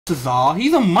Tazar.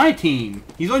 He's on my team.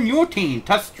 He's on your team.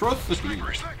 Tastrosity.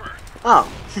 Oh.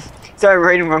 Sorry,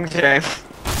 reading wrong today.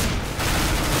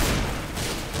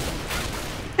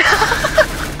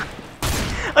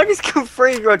 I just killed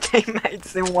 3 of your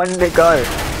teammates in one to go.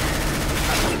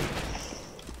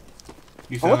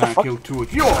 You said I killed 2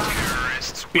 of yours.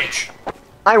 Bitch.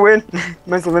 I win.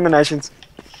 Most eliminations.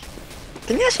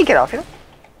 Can you actually get off here?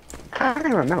 I don't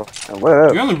even remember. Oh,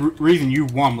 whoa. The only reason you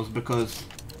won was because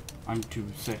I'm too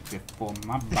sexy for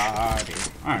my body.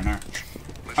 I don't know.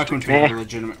 I couldn't think of a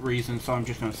legitimate reason, so I'm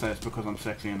just gonna say it's because I'm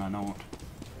sexy and I know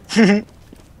it.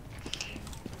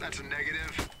 That's a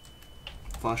negative.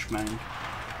 Flush, man.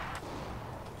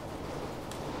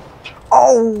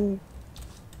 Oh!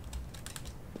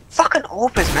 Fucking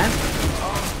AWP'ers, man.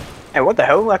 Hey, what the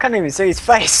hell? I can't even see his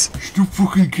face. Still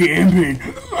fucking camping.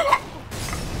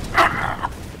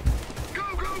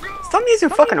 Stop using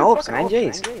fucking AWPs, man.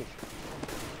 Jeez.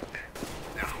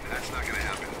 No, that's not gonna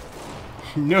happen.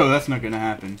 No, that's not gonna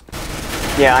happen.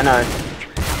 Yeah, I know.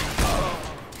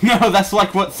 No, that's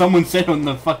like what someone said on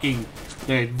the fucking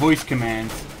voice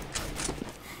commands.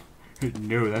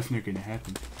 No, that's not gonna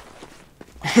happen.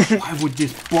 Why would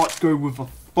this bot go with a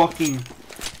fucking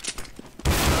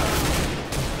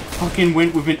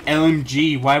went with an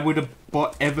LMG? Why would a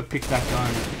bot ever pick that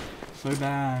gun? So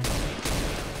bad.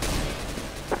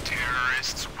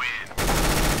 Terrorists win.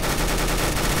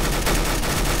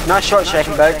 Nice shot,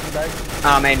 shaking boat.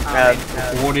 I mean,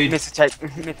 Ordered.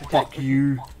 Fuck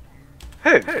you.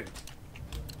 Who?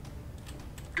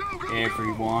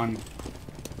 Everyone.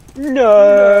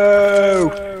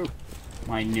 No!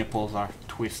 My nipples are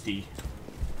twisty.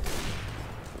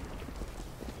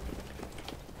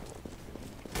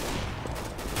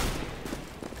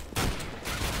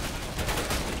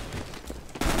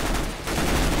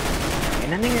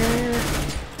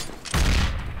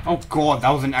 Oh god,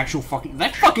 that was an actual fucking.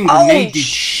 That fucking grenade did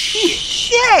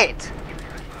shit!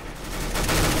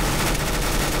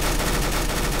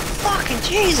 Fucking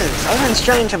Jesus! I went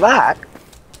straight into that.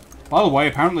 By the way,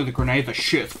 apparently the grenades are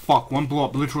shit as fuck. One blew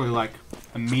up literally like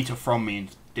a meter from me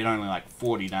and did only like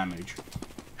 40 damage.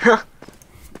 Huh.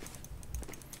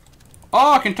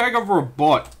 Oh, I can take over a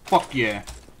bot. Fuck yeah.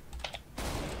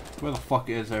 Where the fuck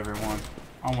is everyone?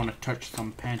 I want to touch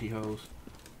some pantyhose.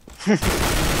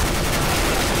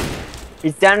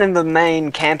 He's down in the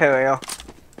main camp area.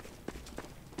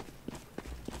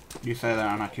 You say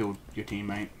that and I killed your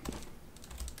teammate.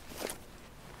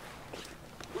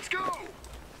 Let's go.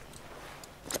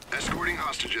 Escorting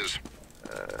hostages.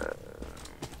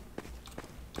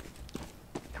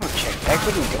 Come on, check back.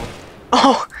 What are you doing?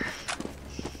 Oh!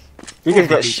 You can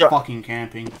get shot. Fucking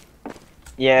camping.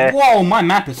 Yeah. Whoa, my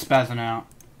map is spazzing out.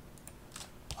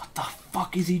 What the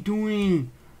fuck is he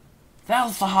doing?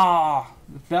 Velsa!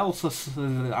 I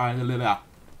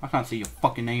can't see your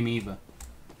fucking name either.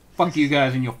 Fuck you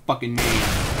guys and your fucking name.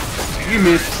 You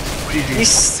missed. You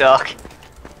suck.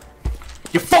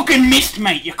 You fucking missed,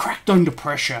 mate! You cracked under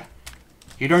pressure.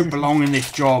 You don't belong in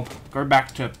this job. Go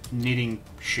back to knitting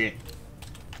shit.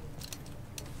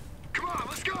 Come on,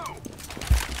 let's go.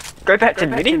 Go back to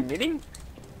knitting?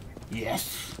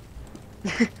 Yes.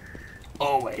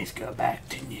 Always go back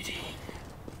to knitting.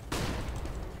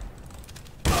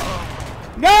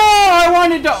 No! I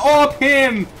wanted to AWP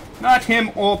him! Not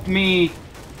him AWP me.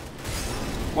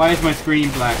 Why is my screen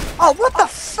black? Oh, what the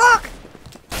fuck?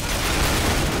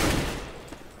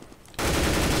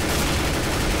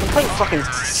 Complete fucking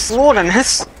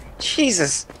slaughterness.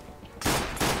 Jesus.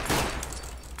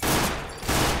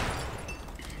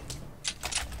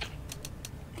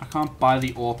 I can't buy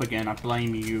the AWP again. I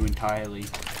blame you entirely.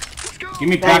 Give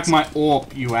me Thanks. back my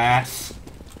AWP, you ass.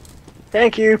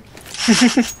 Thank you. What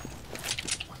the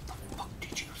fuck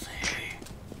did you say?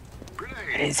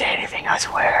 I didn't say anything, I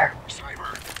swear.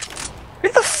 Cyber.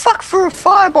 Who the fuck threw a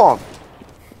firebomb?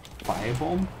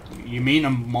 Firebomb? You mean a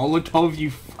Molotov,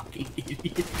 you fucking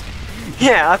idiot?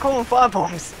 Yeah, I call them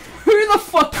firebombs. Who the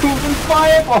fuck calls them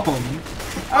firebombs?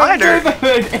 I've do. never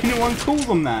heard anyone call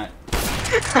them that.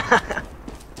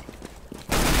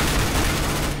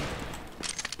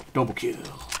 Double kill.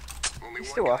 Only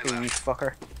Still one up guy here, you left.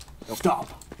 fucker. Stop.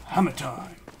 Hammer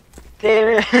time.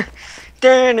 I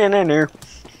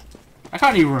I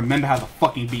can't even remember how the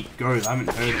fucking beat goes. I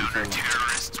haven't heard it for long.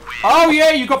 Oh yeah,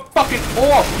 you got fucking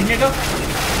AWP'd, nigga.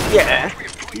 Yeah.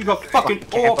 You got fucking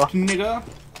AWP'd, nigga.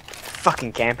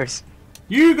 Fucking campers.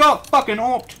 You got fucking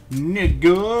AWP'd,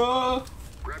 nigga.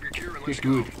 Grab your gear and Get let's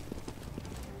good. go.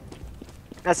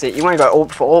 That's it, you wanna go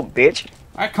AWP for AWP, bitch?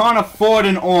 I can't afford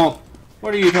an AWP.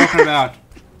 What are you talking about?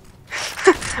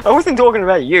 I wasn't talking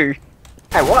about you.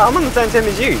 Hey, what? I'm on the same team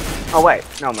as you. Oh wait,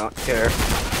 no I'm not. Sure.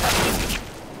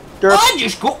 Derp. I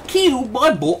just got killed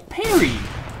by Bot Perry.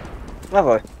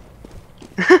 Lovely.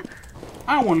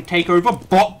 I want to take over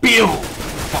Bot Bill.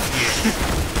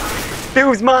 Fuck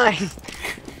Bill's mine.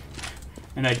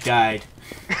 And I died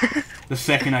the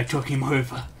second I took him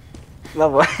over.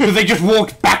 Lovely. Because they just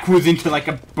walked backwards into like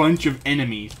a bunch of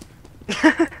enemies.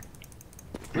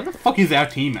 Where the fuck is our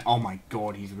teammate? Oh my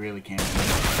god, he's really camping.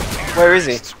 Where is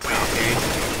he?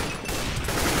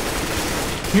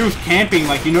 He was camping,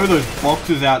 like, you know those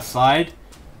boxes outside?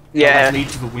 Yeah. That lead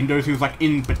to the windows? He was like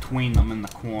in between them in the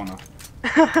corner.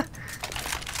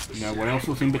 You know what else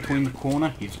was in between the corner?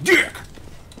 His dick!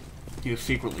 He was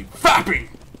secretly fapping!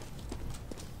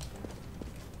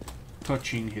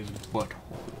 Touching his butthole.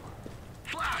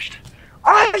 Flashed.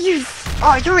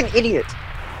 Oh, you're an idiot.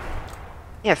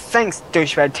 Yeah, thanks,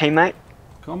 douchebag teammate.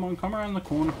 Come on, come around the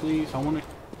corner, please. I want to...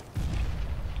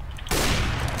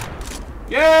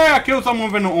 Yeah, I killed someone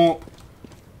with an AWP.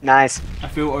 Nice. I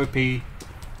feel OP.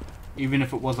 Even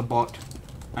if it was a bot.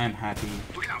 I am happy.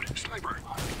 Look out, sniper.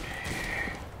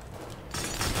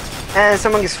 And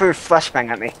someone just threw a flashbang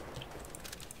at me.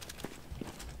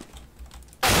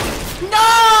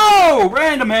 No!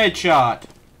 Random headshot.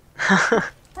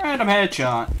 Random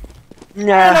headshot. Nah.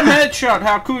 Random headshot,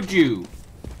 how could you?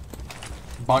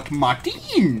 But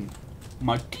Martin!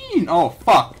 Martin! Oh,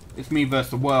 fuck. It's me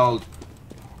versus the world.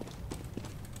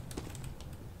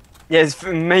 Yeah, it's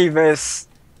for me versus...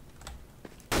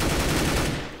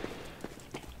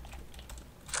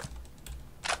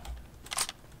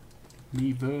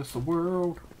 Me versus the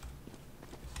world.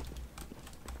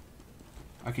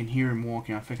 I can hear him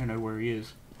walking. I think I know where he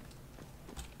is.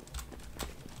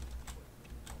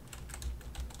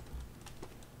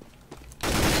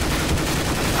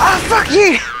 Ah, fuck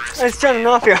you! I was trying to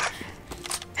knock you.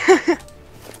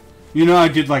 You know I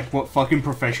did like what fucking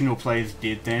professional players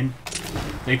did then?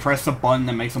 They press the button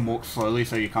that makes them walk slowly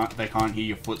so they can't hear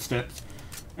your footsteps.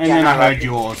 And Yeah, then I I heard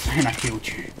yours and I killed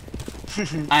you.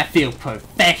 I feel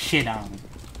professional.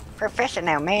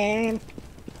 Professional, man.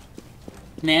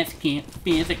 Let's get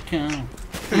physical.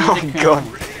 Oh god.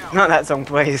 Not that song,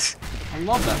 please. I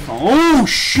love that song. Oh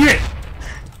shit!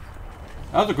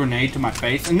 That was a grenade to my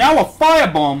face, and now a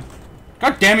firebomb!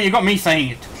 God damn it, you got me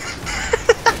saying it.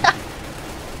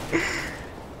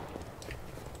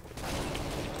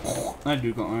 That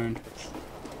dude got owned.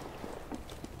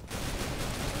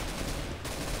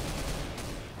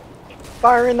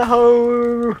 Fire in the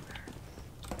hole!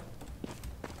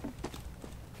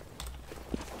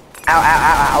 Ow, ow,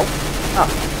 ow, ow. Oh.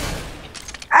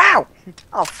 Ow!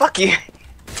 Oh, fuck you.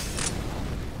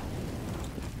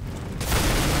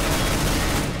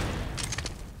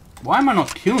 Why am I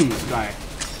not killing this guy?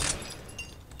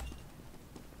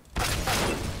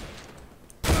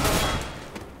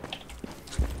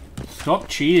 Stop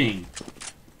cheating.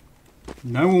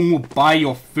 No one will buy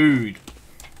your food.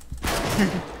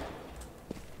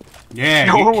 Yeah,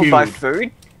 No get one will killed. buy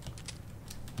food?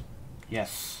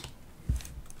 Yes.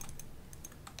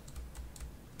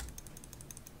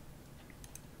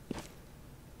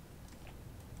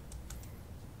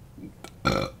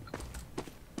 I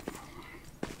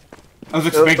was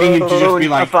expecting him to just be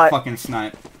like, fucking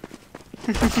snipe.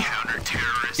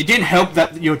 It didn't help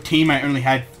that your teammate only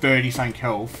had 30-something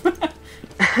health.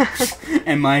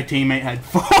 And my teammate had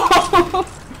 4.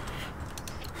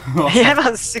 He had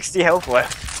about 60 health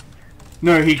left.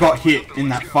 No, he got hit in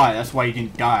that fight, that's why he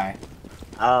didn't die.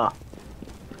 Ah.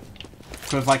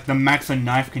 Because like the max a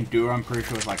knife can do, I'm pretty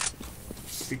sure it's like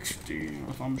 60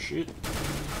 or some shit.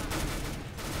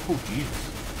 Oh Jesus.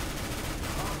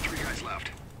 3 guys left.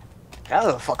 That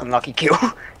was a fucking lucky kill.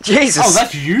 Jesus. Oh,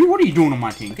 that's you? What are you doing on my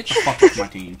team? Get the fuck off my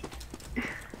team.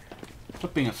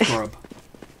 Stop being a scrub.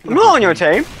 I'm not on your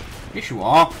team. Yes, you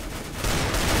are.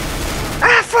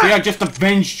 Ah, fuck. See, I just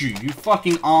avenged you. You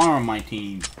fucking are on my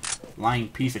team. Lying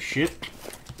piece of shit.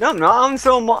 No, I'm not. I'm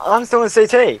still in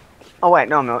CT. Oh wait,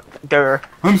 no, I'm not. Duh.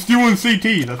 I'm still on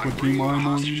CT. That's what team I'm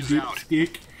on, you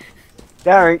dipstick.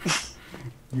 Don't.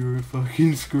 You're a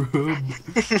fucking scrub.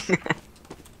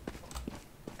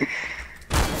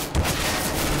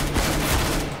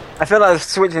 I feel like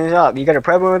switching it up. You got a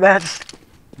problem with that?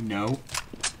 No.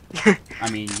 I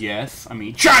mean, yes. I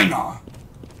mean, China!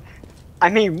 I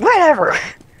mean, whatever.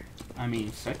 I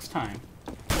mean, sex time.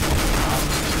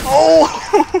 Oh!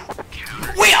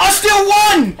 Wait, I still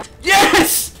won!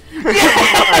 Yes!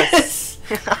 Yes!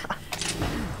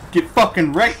 Get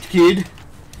fucking wrecked, kid.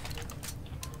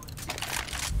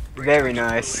 Very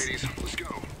nice. Ladies, let's go.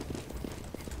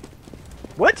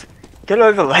 What? Get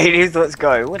over, ladies. Let's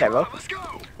go. Whatever. Let's go.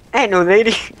 Ain't no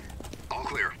lady. All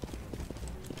clear.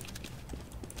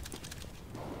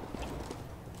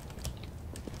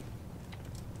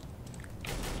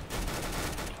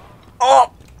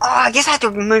 I guess I have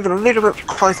to move it a little bit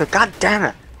closer. God damn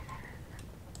it.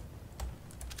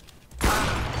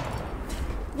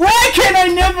 Why can I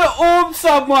never AWP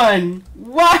someone?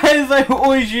 Why is they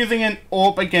always using an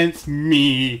AWP against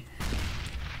me?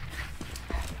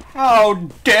 How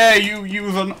dare you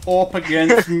use an AWP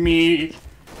against me?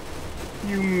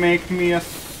 You make me a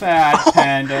sad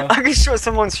panda. I can shoot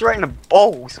someone straight in the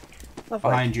balls.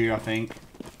 Behind you, I think.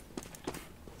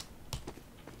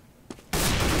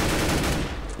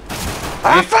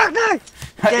 Ah, fuck no!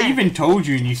 I Damn. even told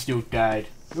you and you still died.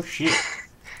 Oh shit.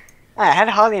 I had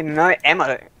hardly no ammo.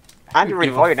 I had to Don't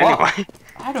give a reload fuck. anyway.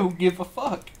 I don't give a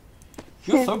fuck.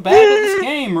 You're so bad at this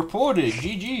game. Reported.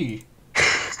 GG.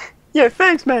 Yeah,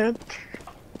 thanks, man.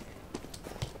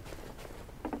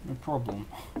 No problem.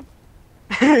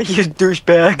 You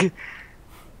douchebag.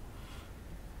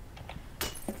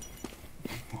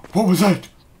 What was that?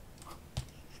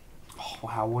 Oh,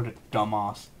 wow, what a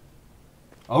dumbass.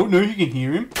 Oh no, you can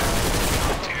hear him.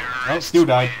 Oh, still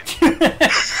died.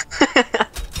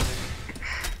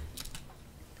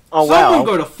 Oh Someone wow.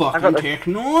 got a I fucking got the- Tech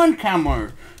 9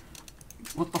 camo.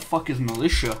 What the fuck is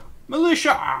militia?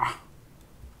 Militia!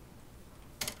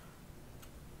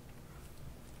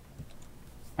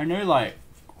 I know, like,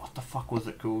 what the fuck was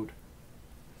it called?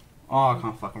 Oh, I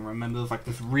can't fucking remember. There's like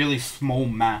this really small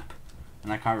map,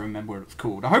 and I can't remember what it's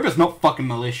called. I hope it's not fucking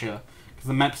militia, because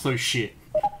the map's so shit.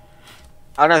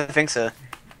 I don't think so.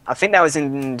 I think that was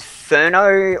in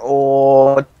Inferno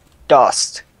or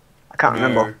Dust. I can't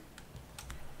remember.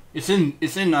 It's in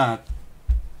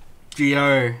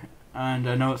Geo, and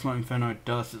I know it's not Inferno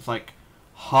Dust. It's like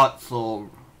huts or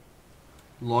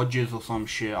lodges or some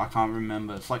shit. I can't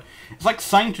remember. It's like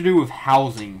something to do with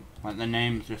housing. Like the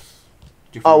name's just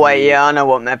different. Oh wait, yeah, I know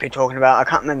what map you're talking about. I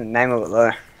can't remember the name of it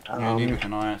though. Yeah, neither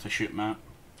can I. It's a shit map.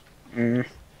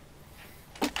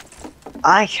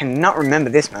 I cannot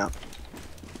remember this map.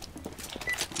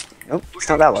 Nope, it's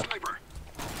not that one. Sniper.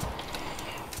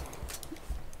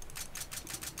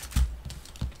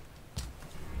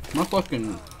 My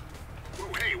fucking.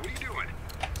 Whoa, hey, what are you doing?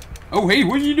 Oh hey,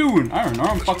 what are you doing? I don't know.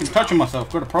 I'm fucking touching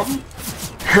myself. Got a problem?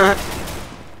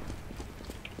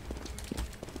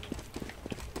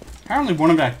 Apparently one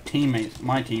of our teammates,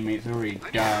 my teammates, already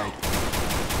died.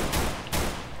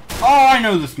 Oh, I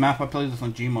know this map. I played this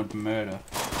on Gmod Murder.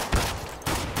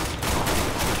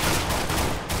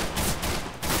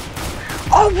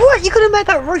 Oh what? You could have made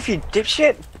that roof, you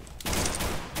dipshit.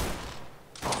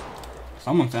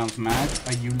 Someone sounds mad.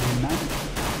 Are you really mad?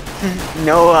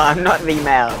 No, I'm not the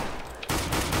mad.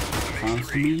 Sounds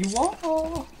to me you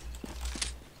are.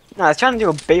 No, I was trying to do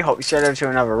a B-hop straight over to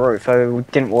another roof, so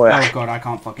it didn't work. Oh god, I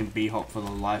can't fucking B-hop for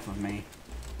the life of me.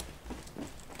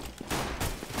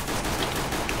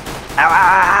 Ow, ow,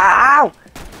 ow, ow!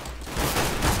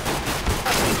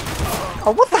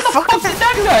 Oh, what the fuck? Where did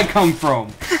that guy come from?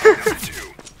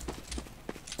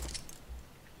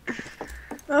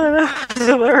 Oh, that's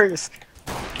hilarious.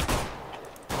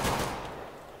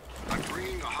 I'm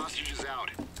bringing the hostages out.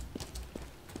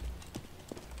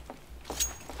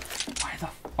 Why the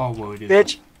oh, well it is.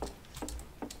 Bitch.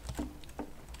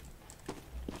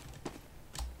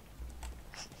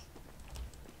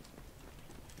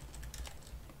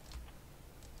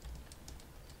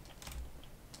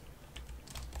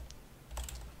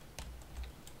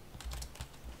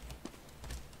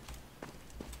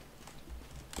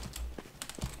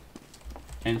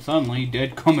 And suddenly,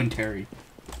 dead commentary.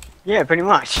 Yeah, pretty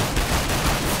much.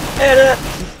 Edit.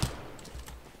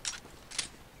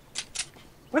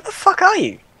 Where the fuck are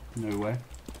you? No way.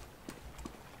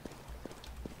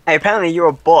 Hey, apparently you're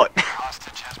a bot.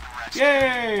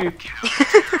 Yay!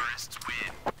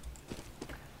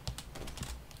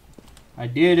 I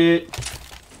did it.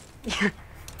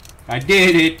 I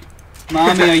did it.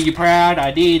 Mommy, are you proud?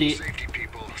 I did it. Safety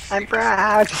people. I'm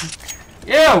proud.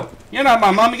 Ew! You're not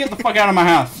my mommy. Get the fuck out of my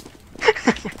house.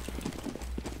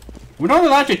 We're not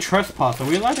allowed to trespass. Are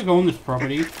we allowed to go on this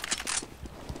property?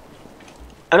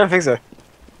 I don't think so. I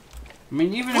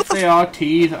mean, even if they are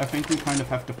T's, I think we kind of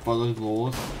have to follow the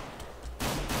laws.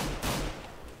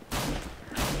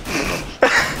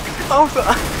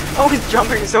 I was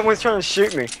jumping and someone's trying to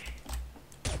shoot me.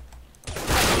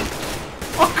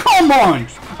 Oh, come on!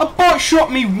 A bot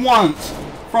shot me once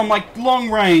from, like, long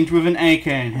range with an AK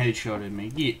and headshotted me.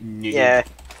 Get nigga. Yeah.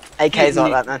 AK's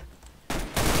like that, man.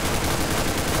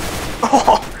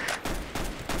 Oh!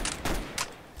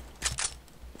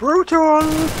 Brutal!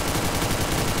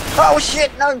 Oh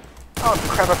shit, no! Oh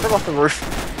crap, I fell off the roof.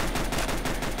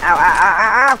 Ow, ow, ow,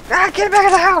 ow, ow! Ah, get back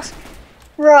of the house!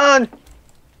 Run!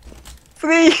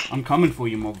 Flee! I'm coming for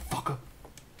you, motherfucker.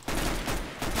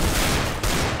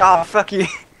 Oh, fuck you.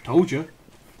 Told you.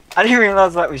 I didn't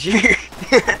realize that was you.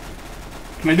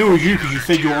 I knew it was you because you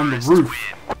said you were on the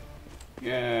roof.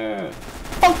 Yeah.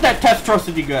 Fuck that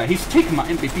testrosity guy. He's taking my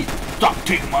MVP. Stop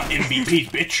taking my MVPs,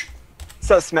 bitch.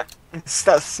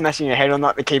 Start smashing your head on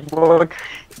like the keyboard.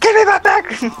 Give me that back!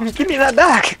 Give me that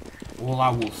back! Well, I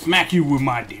will smack you with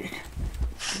my dick.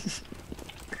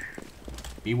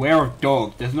 Beware of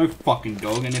dogs. There's no fucking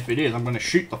dog, and if it is, I'm gonna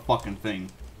shoot the fucking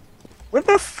thing. What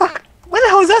the fuck? Where the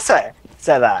hell does that say?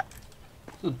 Say that.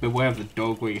 Beware of the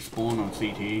dog where you spawn on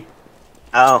CT.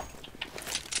 Oh.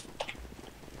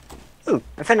 Ooh,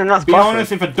 I found a nice Be buffer.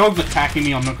 honest, if a dog's attacking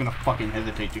me, I'm not gonna fucking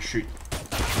hesitate to shoot.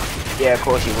 Yeah, of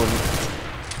course you wouldn't.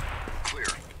 Clear.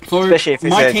 So, Especially if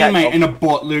it's my an attack teammate dog. and a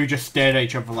bot literally just stared at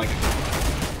each other like...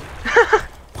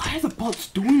 Why are the bots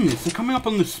doing this? They're coming up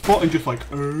on this spot and just like...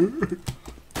 No.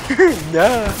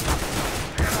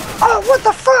 Oh, what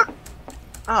the fuck?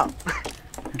 Oh.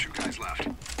 2 guys left.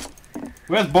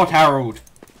 Where's bot Harold?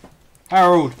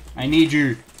 Harold, I need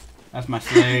you. That's my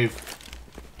slave.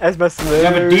 That's my slave. You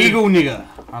have a deagle, nigga.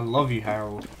 I love you,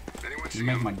 Harold. Anyone see You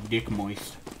make him? my dick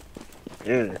moist.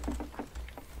 Yeah.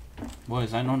 What,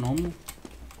 is that not normal?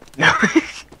 No.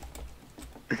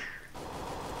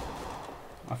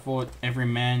 I thought every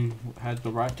man had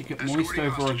the right to get moist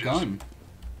over a gun.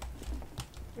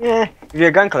 Yeah, if you're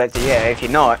a gun collector, yeah. If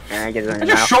you're not, I guess I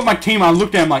just shot my team. I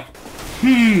looked at him like,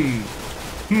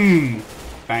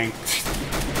 bang.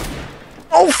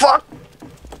 Oh fuck!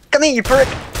 Come here, you prick!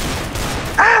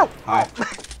 Ow! Hi.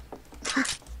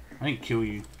 I didn't kill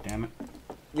you, damn it.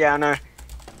 Yeah, I know.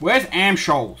 Where's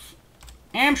Amsholes?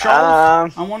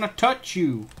 Amsholes, I want to touch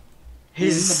you.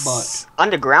 He's in the butt.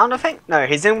 underground, I think. No,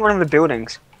 he's in one of the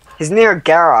buildings. He's near a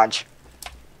garage.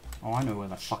 Oh, I know where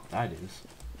the fuck that is.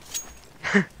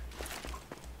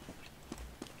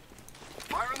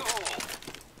 Fire in the hole.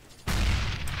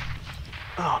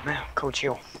 Oh man, cold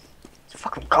chill. It's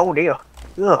fucking cold here.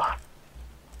 Ugh.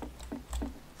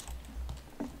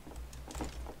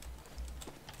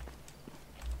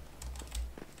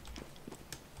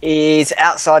 He's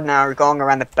outside now, going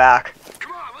around the back.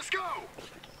 Come on, let's go.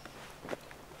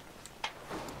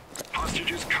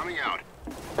 Hostages coming out.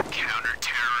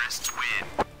 Counter-terrorists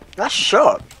win. Nice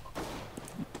shot.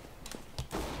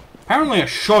 Apparently I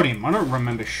shot him. I don't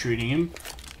remember shooting him.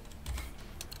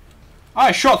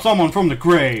 I shot someone from the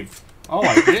grave. Oh,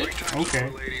 I did? Okay.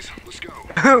 Ladies, let's go.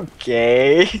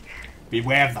 Okay.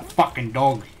 Beware of the fucking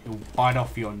dog. He'll bite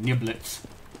off your niblets.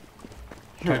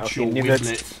 Touch Off your your niblets.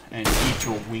 wiblets and eat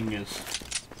your wingers.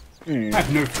 Hmm. I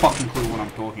have no fucking clue what I'm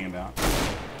talking about.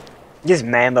 Just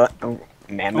All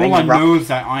I know is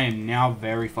that I am now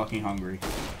very fucking hungry.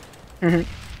 Mhm.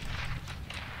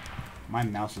 My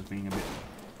mouse is being a bit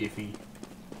iffy.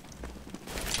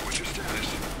 What's your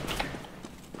status?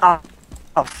 Oh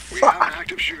We have an fuck.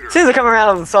 active shooter. As soon as I come around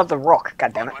on the side of the rock,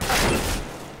 god damn it.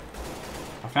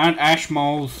 I found Ash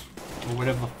Moles, or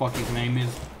whatever the fuck his name is.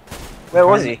 Where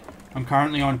was he? I'm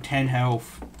currently on 10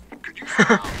 health. Could you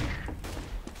fire?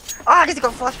 Oh, I guess he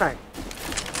got a flashbang.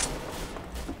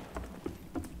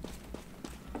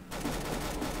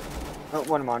 Oh,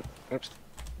 what am I on? Oops.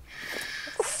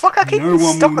 What the fuck? I keep No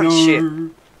one stuck will on know. shit.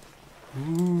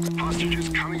 Ooh, Hostages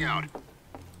coming out.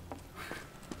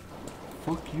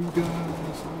 fuck you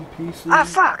guys. I'm peacing. Ah,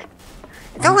 fuck!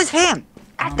 That was him!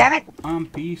 God damn it! I'm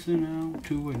peacing out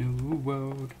to a new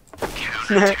world.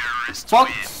 Counter-terrorists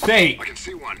Fuck's win. sake! I can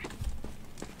see one.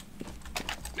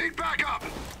 Need backup.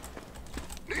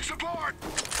 Need support.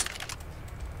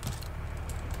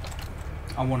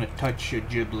 I want to touch your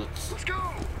giblets. Let's go.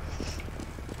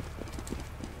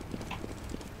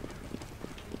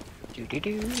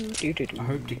 I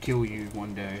hope to kill you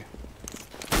one day.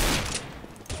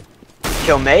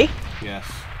 Kill me? Yes.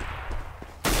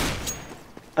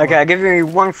 Okay, I'll give you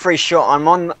one free shot. I'm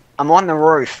on the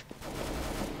roof.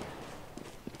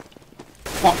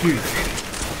 Fuck you.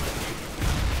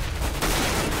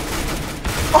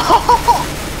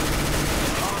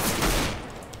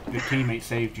 Your teammate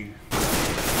saved you.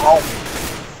 Oh,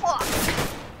 fuck!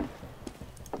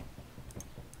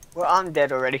 Well, I'm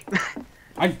dead already.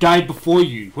 I died before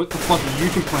you. What the fuck are you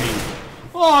complaining?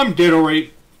 Oh, I'm dead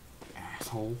already.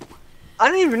 Asshole. I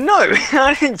didn't even know.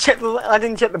 I didn't check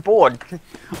the board.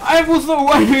 I was the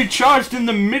one who charged in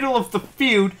the middle of the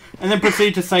field and then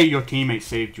proceeded to say your teammate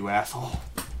saved you, asshole.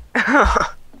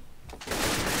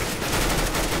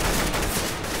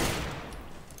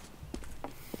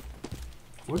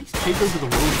 What is Take Over the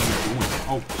Road doing?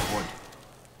 Oh god.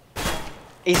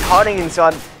 He's hiding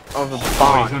inside of a Oh, he's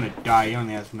barn. gonna die. He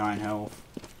only has 9 health.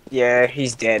 Yeah,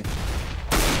 he's dead.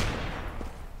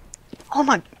 Oh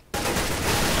my!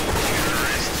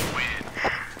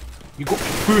 You got your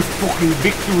first fucking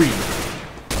victory.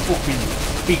 Fucking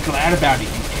speak loud about it,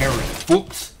 you terrorist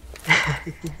fucks.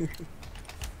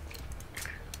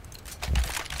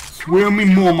 Swear me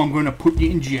mom, I'm gonna put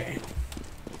you in jail.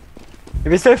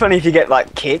 It'd be so funny if you get,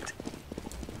 like, kicked.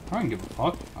 I don't give a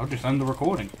fuck. I'll just end the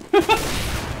recording.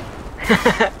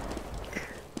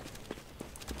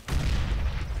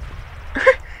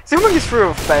 Someone just threw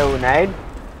a fail grenade.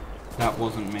 That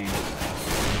wasn't me.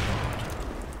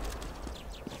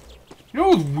 You know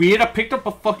what was weird? I picked up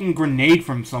a fucking grenade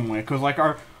from somewhere, cause like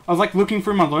I was like looking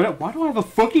through my loadout. Why do I have a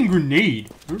fucking grenade?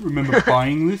 I don't remember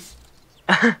buying this.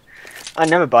 I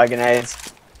never buy grenades.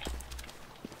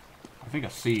 I think I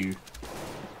see you.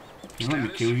 Can you let me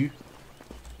kill you?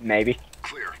 Maybe.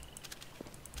 Clear.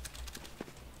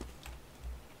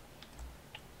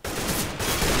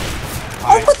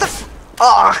 Oh, what the f-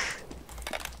 Oh!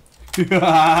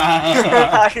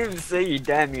 I I didn't see you,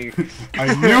 damn you. knew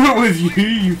it was you,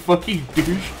 you fucking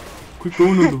douche. Quit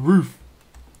going on the roof.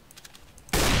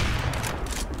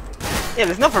 Yeah,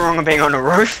 there's nothing wrong with being on the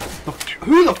roof.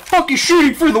 Who the fuck is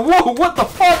shooting through the wall? What the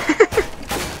fuck?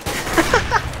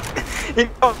 You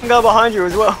can go behind you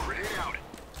as well. Grenade out.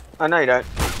 I know you don't.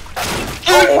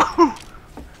 Oh!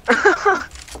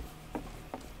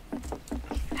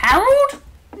 Harold?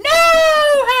 No!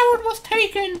 Harold was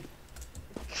taken!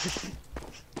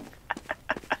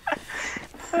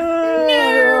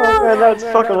 No, that's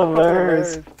fucking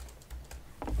hilarious.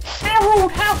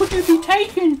 Harold, how could you be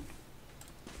taken?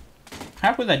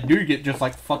 How could that dude get just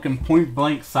like fucking point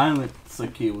blank silencer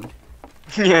killed?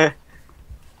 Yeah.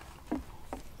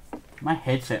 My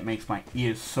headset makes my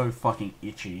ears so fucking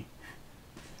itchy.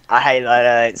 I hate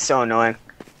that, it's so annoying.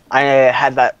 I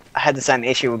had the same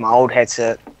issue with my old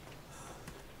headset.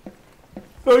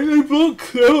 They look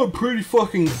out pretty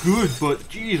fucking good, but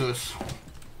Jesus.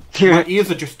 My ears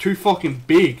are just too fucking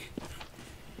big.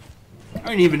 I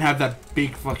don't even have that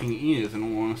big fucking ears in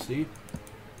all honesty.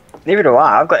 Neither do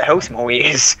I, I've got hell small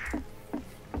ears.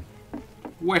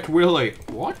 Wet Willy.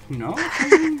 What? No?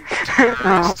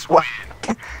 What?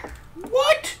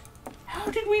 What? How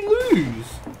did we lose?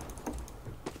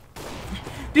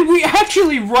 Did we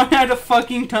actually run out of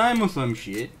fucking time or some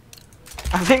shit?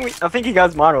 I think you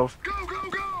guys might have. Go, go,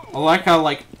 go! I like how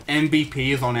like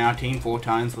MVP is on our team 4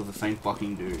 times for the same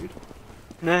fucking dude.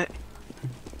 No,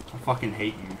 I fucking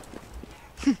hate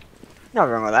you.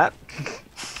 nothing wrong with that.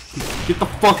 Get the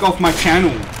fuck off my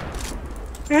channel.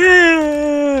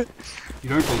 Oh, You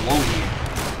don't belong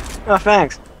here.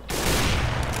 thanks.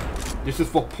 This is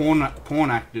for porn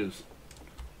actors.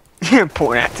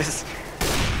 Porn actors.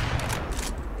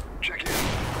 Check in.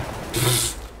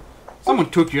 Someone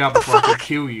took you out before I could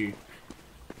kill you.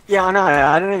 Yeah, I know,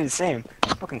 I didn't even see him.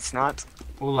 Fucking snipes.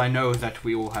 All I know is that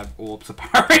we all have orbs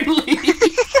apparently.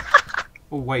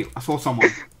 Oh wait, I saw someone.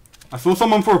 I saw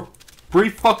someone for a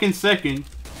brief fucking second.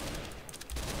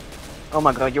 Oh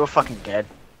my god, you're fucking dead.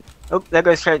 Oh, that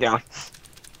goes straight down.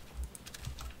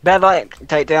 Bad light,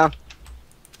 take down.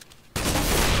 Get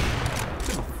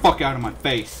the fuck out of my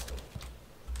face.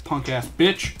 Punk ass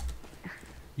bitch.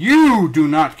 You do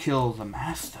not kill the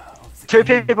master of the 2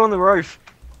 game. people on the roof.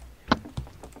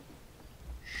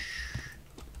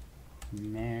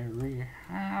 Mary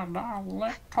had a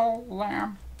little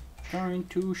lamb, going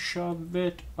to shove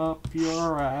it up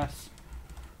your ass.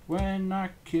 When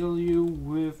I kill you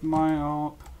with my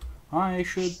AWP, I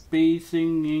should be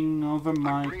singing over I'm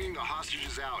mic. bringing the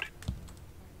hostages out.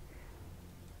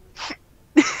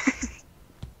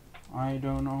 I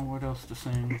don't know what else to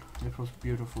sing. It was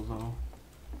beautiful though.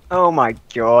 Oh my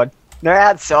god. They're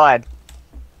outside.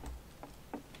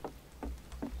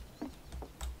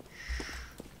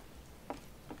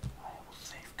 I will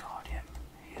safeguard him.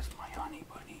 He is my honey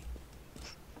bunny.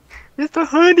 It's the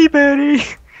honey bunny.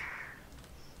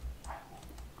 I will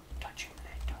touch him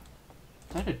later.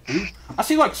 Is that a dude? I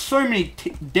see like so many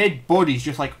dead bodies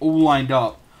just like all lined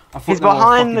up. I thought He's they were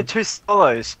behind the fucking... 2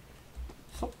 solos.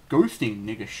 Stop ghosting,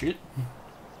 nigga shit.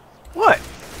 What?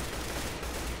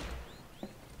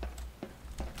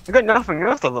 I got nothing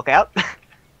else to look out.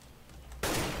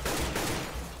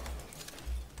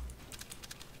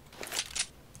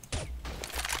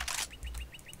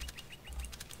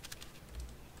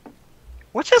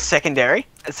 What's your secondary?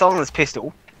 It's Solomon's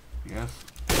pistol. Yes.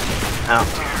 Oh.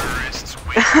 Terrorists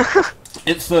win.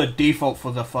 It's the default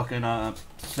for the fucking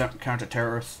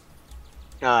counter-terrorists.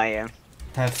 Oh yeah.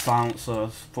 It has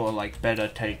silencers for like better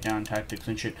takedown tactics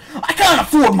and shit. I can't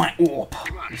afford my AWP!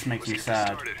 Come on, This makes let's me get sad.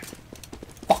 started.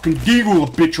 Fucking deagle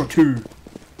a bitch or two.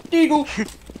 Deagle!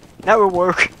 That will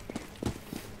work.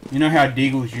 You know how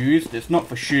deagle's used? It's not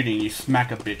for shooting, you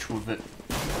smack a bitch with it.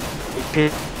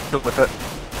 Pistol with it.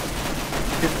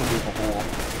 Pistol with a whore.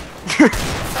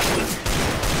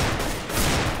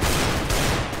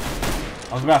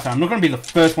 I was about to say, I'm not gonna be the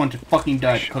first one to fucking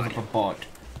die because of a bot.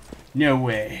 No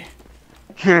way.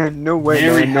 No way,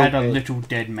 Mary man. No had a way. little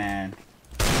dead man.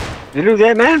 Little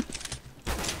dead man?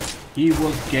 He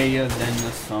was gayer than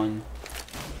the sun.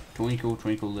 Twinkle,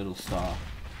 twinkle, little star.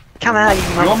 Come out,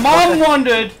 you Your mom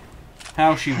wondered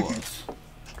how she was.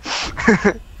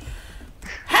 Harold!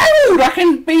 I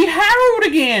can be Harold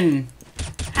again!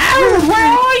 Harold, where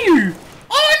are you?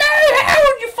 Oh no,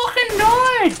 Harold, you fucking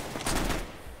died!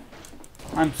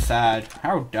 I'm sad.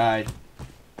 Harold died.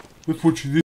 Let's watch this.